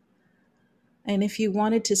 And if you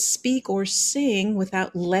wanted to speak or sing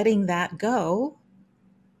without letting that go,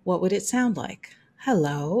 what would it sound like?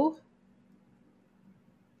 Hello.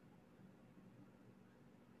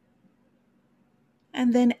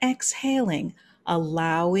 And then exhaling,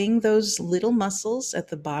 allowing those little muscles at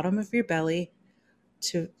the bottom of your belly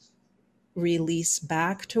to release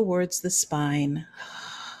back towards the spine.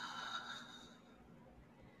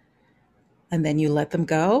 And then you let them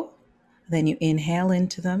go. Then you inhale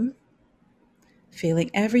into them, feeling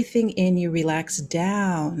everything in you relax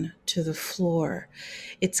down to the floor.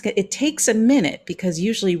 It takes a minute because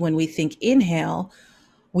usually when we think inhale,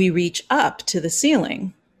 we reach up to the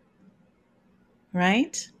ceiling.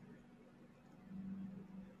 right?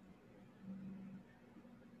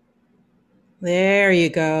 There you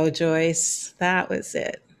go, Joyce. That was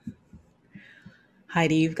it.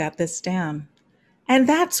 Heidi, you've got this down. And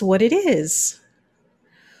that's what it is.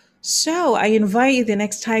 So I invite you the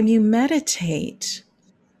next time you meditate,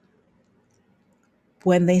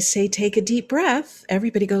 when they say take a deep breath,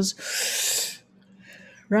 everybody goes,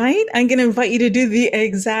 right? I'm going to invite you to do the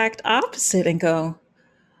exact opposite and go,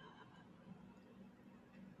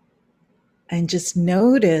 and just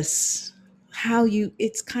notice how you,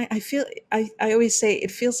 it's kind, I always say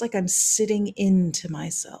it feels like I'm sitting into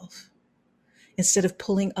myself instead of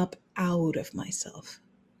pulling up out of myself.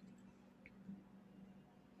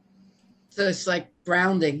 So it's like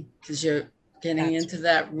grounding, because you're getting That's into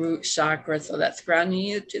that root chakra. So that's grounding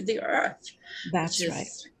you to the earth. That's which right.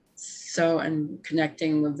 is so, and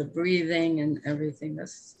connecting with the breathing and everything.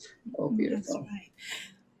 That's so beautiful.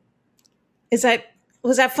 That's right.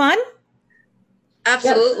 Was that fun?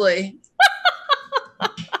 Absolutely.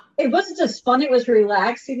 It wasn't just fun, it was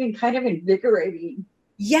relaxing and kind of invigorating.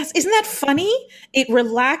 Yes, isn't that funny? It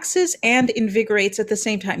relaxes and invigorates at the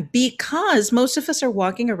same time, because most of us are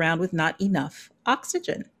walking around with not enough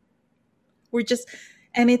oxygen.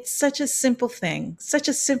 And it's such a simple thing, such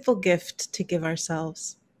a simple gift to give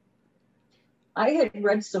ourselves. I had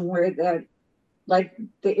read somewhere that like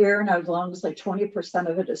the air in our lungs, like 20%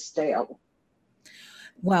 of it is stale.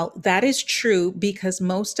 Well, that is true, because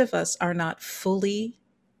most of us are not fully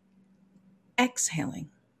exhaling.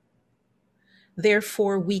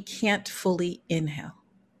 Therefore, we can't fully inhale.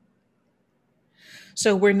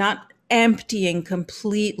 So we're not emptying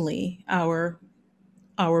completely our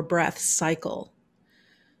breath cycle.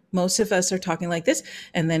 Most of us are talking like this,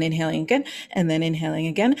 and then inhaling again, and then inhaling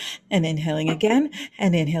again, and inhaling again,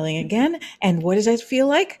 and inhaling again. And what does that feel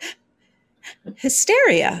like?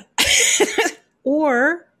 Hysteria.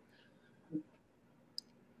 Or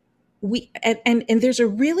and there's a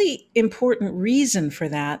really important reason for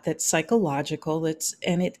that, that's psychological.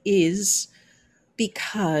 And it is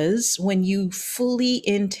because when you fully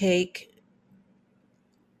intake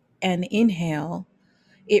and inhale,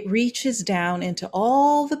 it reaches down into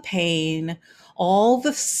all the pain, all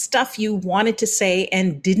the stuff you wanted to say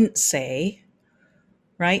and didn't say,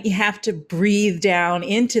 right? You have to breathe down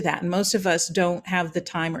into that. And most of us don't have the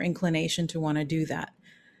time or inclination to want to do that.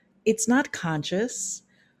 It's not conscious,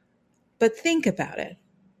 but think about it.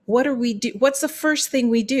 What do we do? What's the first thing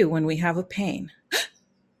we do when we have a pain?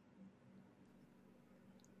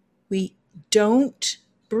 We don't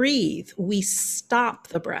breathe. We stop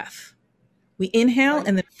the breath. We inhale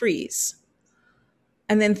and then freeze.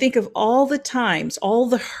 And then think of all the times, all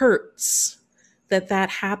the hurts that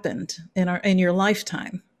happened in your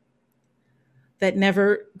lifetime that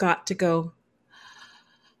never got to go.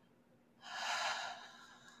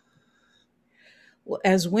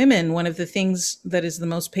 As women, one of the things that is the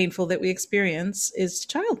most painful that we experience is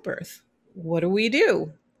childbirth. What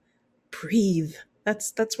do? Breathe.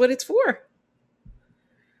 That's what it's for.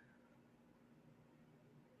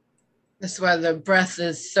 That's why the breath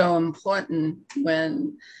is so important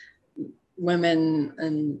when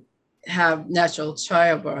women have natural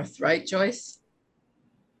childbirth, right, Joyce?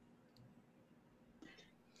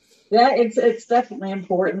 Yeah, it's definitely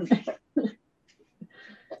important.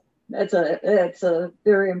 It's a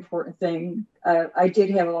very important thing. I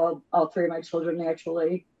did have all three of my children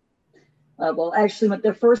naturally. Well, actually,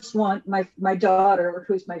 the first one, my daughter,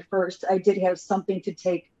 who's my first, I did have something to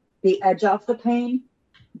take the edge off the pain,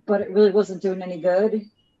 but it really wasn't doing any good.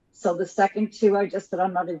 So the second two, I just said,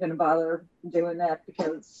 I'm not even going to bother doing that,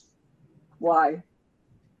 because why?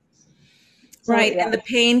 So, right. Yeah. And the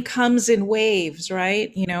pain comes in waves,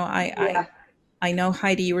 right? I know,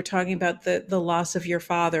 Heidi, you were talking about the loss of your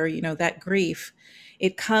father, that grief.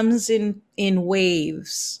 It comes in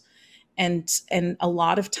waves. And a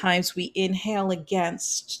lot of times we inhale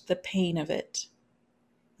against the pain of it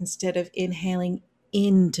instead of inhaling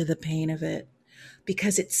into the pain of it,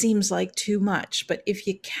 because it seems like too much. But if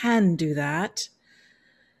you can do that,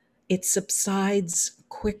 it subsides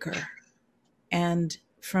quicker and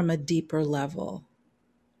from a deeper level.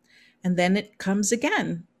 And then it comes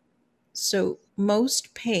again. So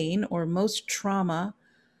most pain or most trauma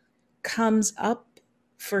comes up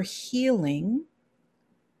for healing.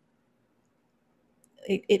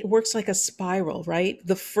 It works like a spiral, right?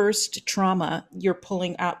 The first trauma, you're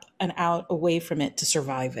pulling up and out away from it to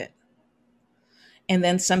survive it. And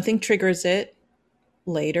then something triggers it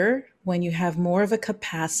later when you have more of a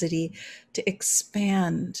capacity to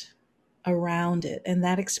expand around it. And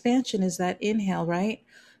that expansion is that inhale, right?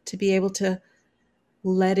 To be able to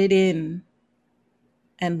let it in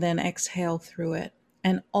and then exhale through it.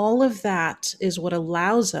 And all of that is what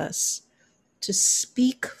allows us to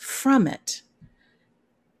speak from it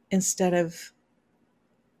instead of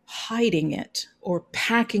hiding it or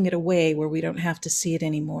packing it away where we don't have to see it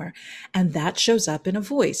anymore. And that shows up in a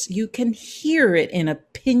voice. You can hear it in a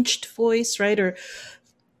pinched voice, right? Or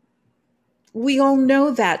we all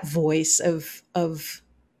know that voice of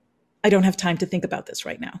I don't have time to think about this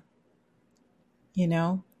right now. You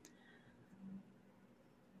know?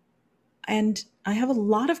 And I have a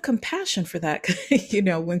lot of compassion for that. You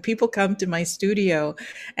know, when people come to my studio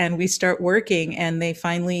and we start working and they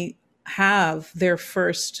finally have their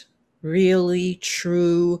first really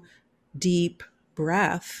true, deep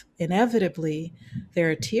breath, inevitably there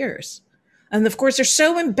are tears. And of course, they're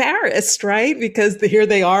so embarrassed, right? Because here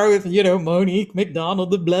they are with, you know, Monique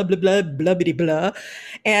McDonald, the blah, blah, blah, blah, blah, blah.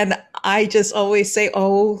 And I just always say,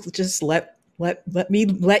 oh, just let me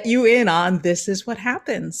let you in on this is what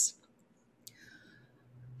happens.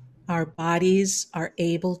 Our bodies are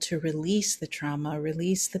able to release the trauma,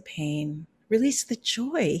 release the pain, release the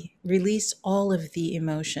joy, release all of the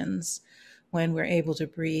emotions when we're able to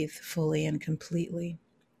breathe fully and completely.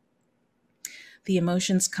 The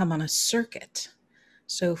emotions come on a circuit.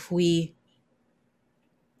 So if we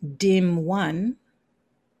dim one,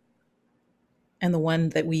 and the one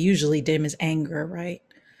that we usually dim is anger, right?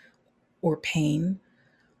 Or pain,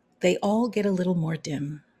 they all get a little more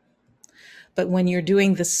dim. But when you're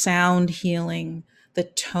doing the sound healing, the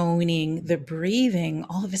toning, the breathing,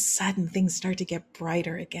 all of a sudden things start to get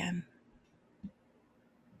brighter again.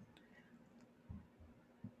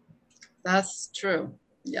 That's true.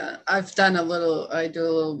 Yeah, I do a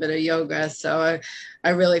little bit of yoga. So I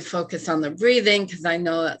really focus on the breathing because I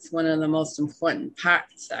know that's one of the most important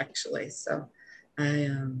parts, actually. So I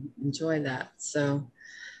enjoy that. So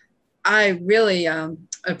I really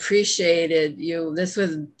appreciated you. This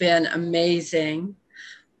has been amazing.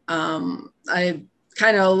 I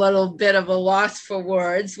kind of a little bit of a loss for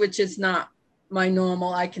words, which is not my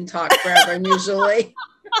normal. I can talk forever usually.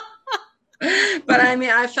 But I mean,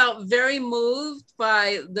 I felt very moved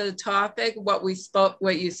by the topic, what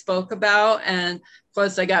you spoke about. And of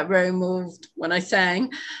course, I got very moved when I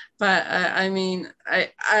sang. But I mean,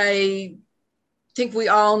 I think we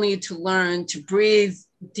all need to learn to breathe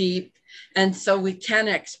deep, and so we can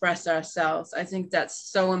express ourselves. I think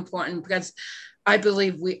that's so important because I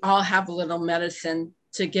believe we all have a little medicine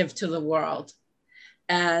to give to the world.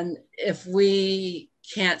 And if we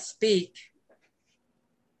can't speak,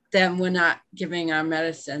 then we're not giving our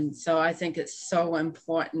medicine. So I think it's so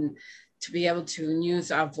important to be able to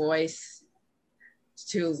use our voice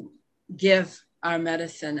to give our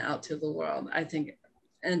medicine out to the world, I think.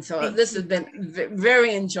 And so this has been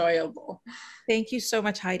very enjoyable. Thank you so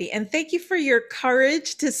much, Heidi. And thank you for your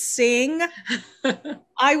courage to sing.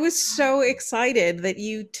 I was so excited that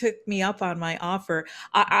you took me up on my offer.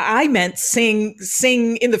 I meant sing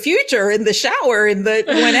in the future, in the shower,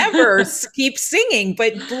 whenever, keep singing.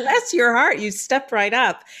 But bless your heart, you stepped right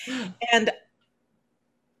up. And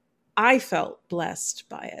I felt blessed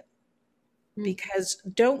by it. Because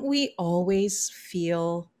don't we always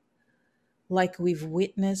feel like we've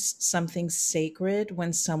witnessed something sacred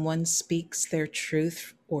when someone speaks their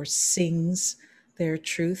truth or sings their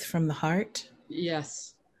truth from the heart?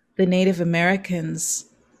 Yes. The Native Americans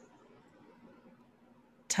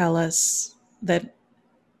tell us that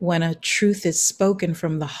when a truth is spoken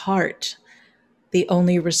from the heart, the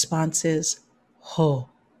only response is ho,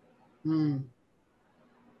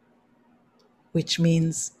 which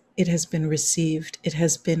means it has been received, it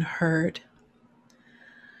has been heard.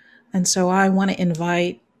 And so I want to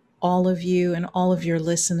invite all of you and all of your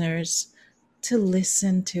listeners to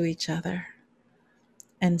listen to each other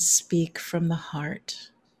and speak from the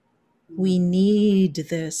heart. We need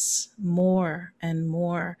this more and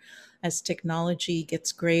more as technology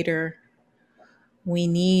gets greater. We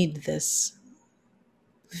need this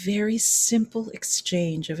very simple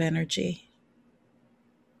exchange of energy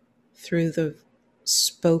through the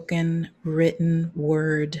spoken, written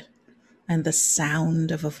word and the sound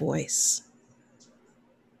of a voice.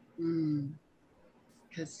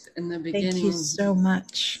 Because in the beginning... Thank you so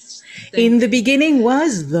much. In the beginning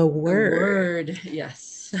was the Word. The Word,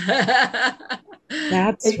 yes.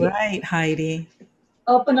 That's right, Heidi.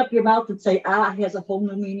 Open up your mouth and say, has a whole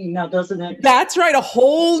new meaning now, doesn't it? That's right, a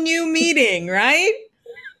whole new meaning, right?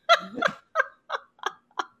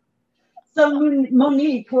 So,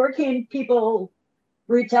 Monique, where can people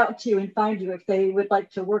reach out to you and find you if they would like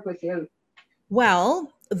to work with you?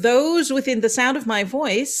 Well, those within the sound of my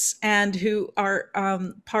voice and who are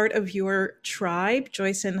part of your tribe,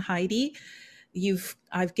 Joyce and Heidi,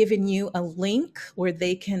 I've given you a link where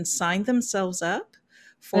they can sign themselves up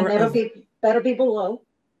for and that'll be below.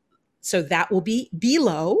 So that will be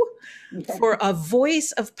below Okay. for a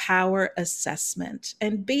voice of power assessment.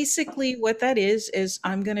 And basically what that is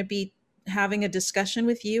I'm going to be having a discussion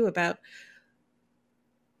with you about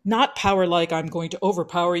not power like I'm going to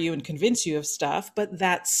overpower you and convince you of stuff, but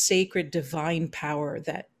that sacred divine power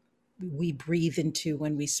that we breathe into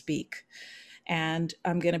when we speak. And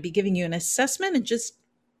I'm going to be giving you an assessment and just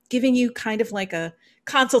giving you kind of like a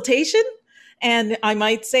consultation. And I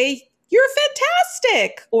might say, you're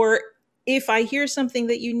fantastic. Or if I hear something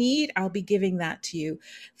that you need, I'll be giving that to you.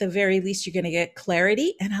 The very least, you're going to get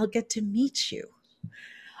clarity and I'll get to meet you.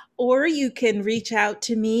 Or you can reach out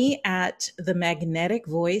to me at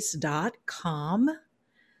themagneticvoice.com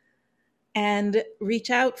and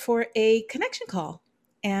reach out for a connection call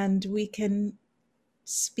and we can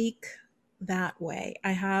speak that way.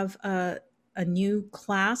 I have a new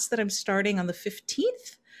class that I'm starting on the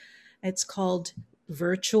 15th. It's called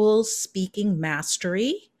Virtual Speaking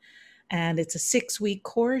Mastery. And it's a 6-week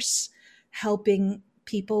course helping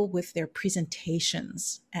people with their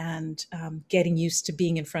presentations and getting used to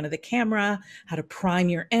being in front of the camera, how to prime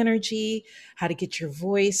your energy, how to get your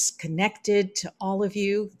voice connected to all of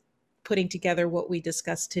you, putting together what we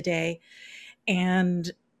discussed today.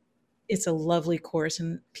 And it's a lovely course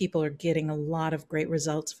and people are getting a lot of great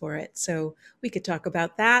results for it. So we could talk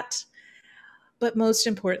about that. But most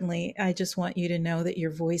importantly, I just want you to know that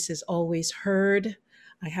your voice is always heard.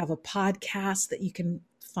 I have a podcast that you can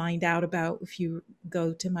find out about if you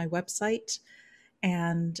go to my website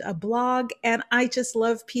and a blog. And I just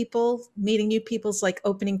love people. Meeting new people's like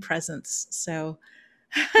opening presents. So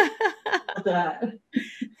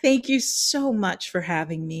thank you so much for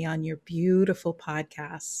having me on your beautiful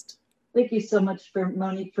podcast. Thank you so much,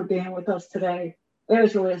 Monique, for being with us today. It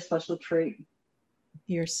was really a special treat.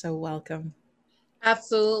 You're so welcome.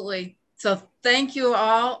 Absolutely. So thank you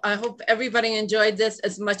all. I hope everybody enjoyed this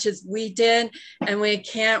as much as we did. And we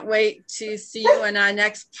can't wait to see you in our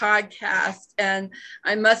next podcast. And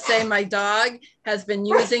I must say, my dog has been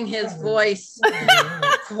using his voice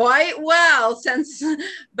quite well since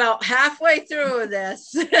about halfway through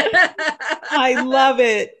this. I love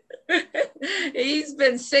it. He's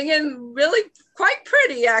been singing really quite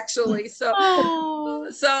pretty, actually. So,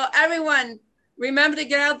 So everyone, remember to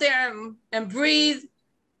get out there and breathe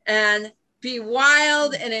and be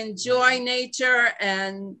wild and enjoy nature.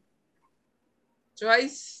 And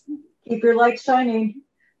Joyce, keep your light shining.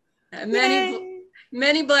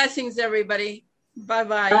 Many blessings, everybody.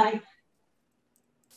 Bye-bye. Bye.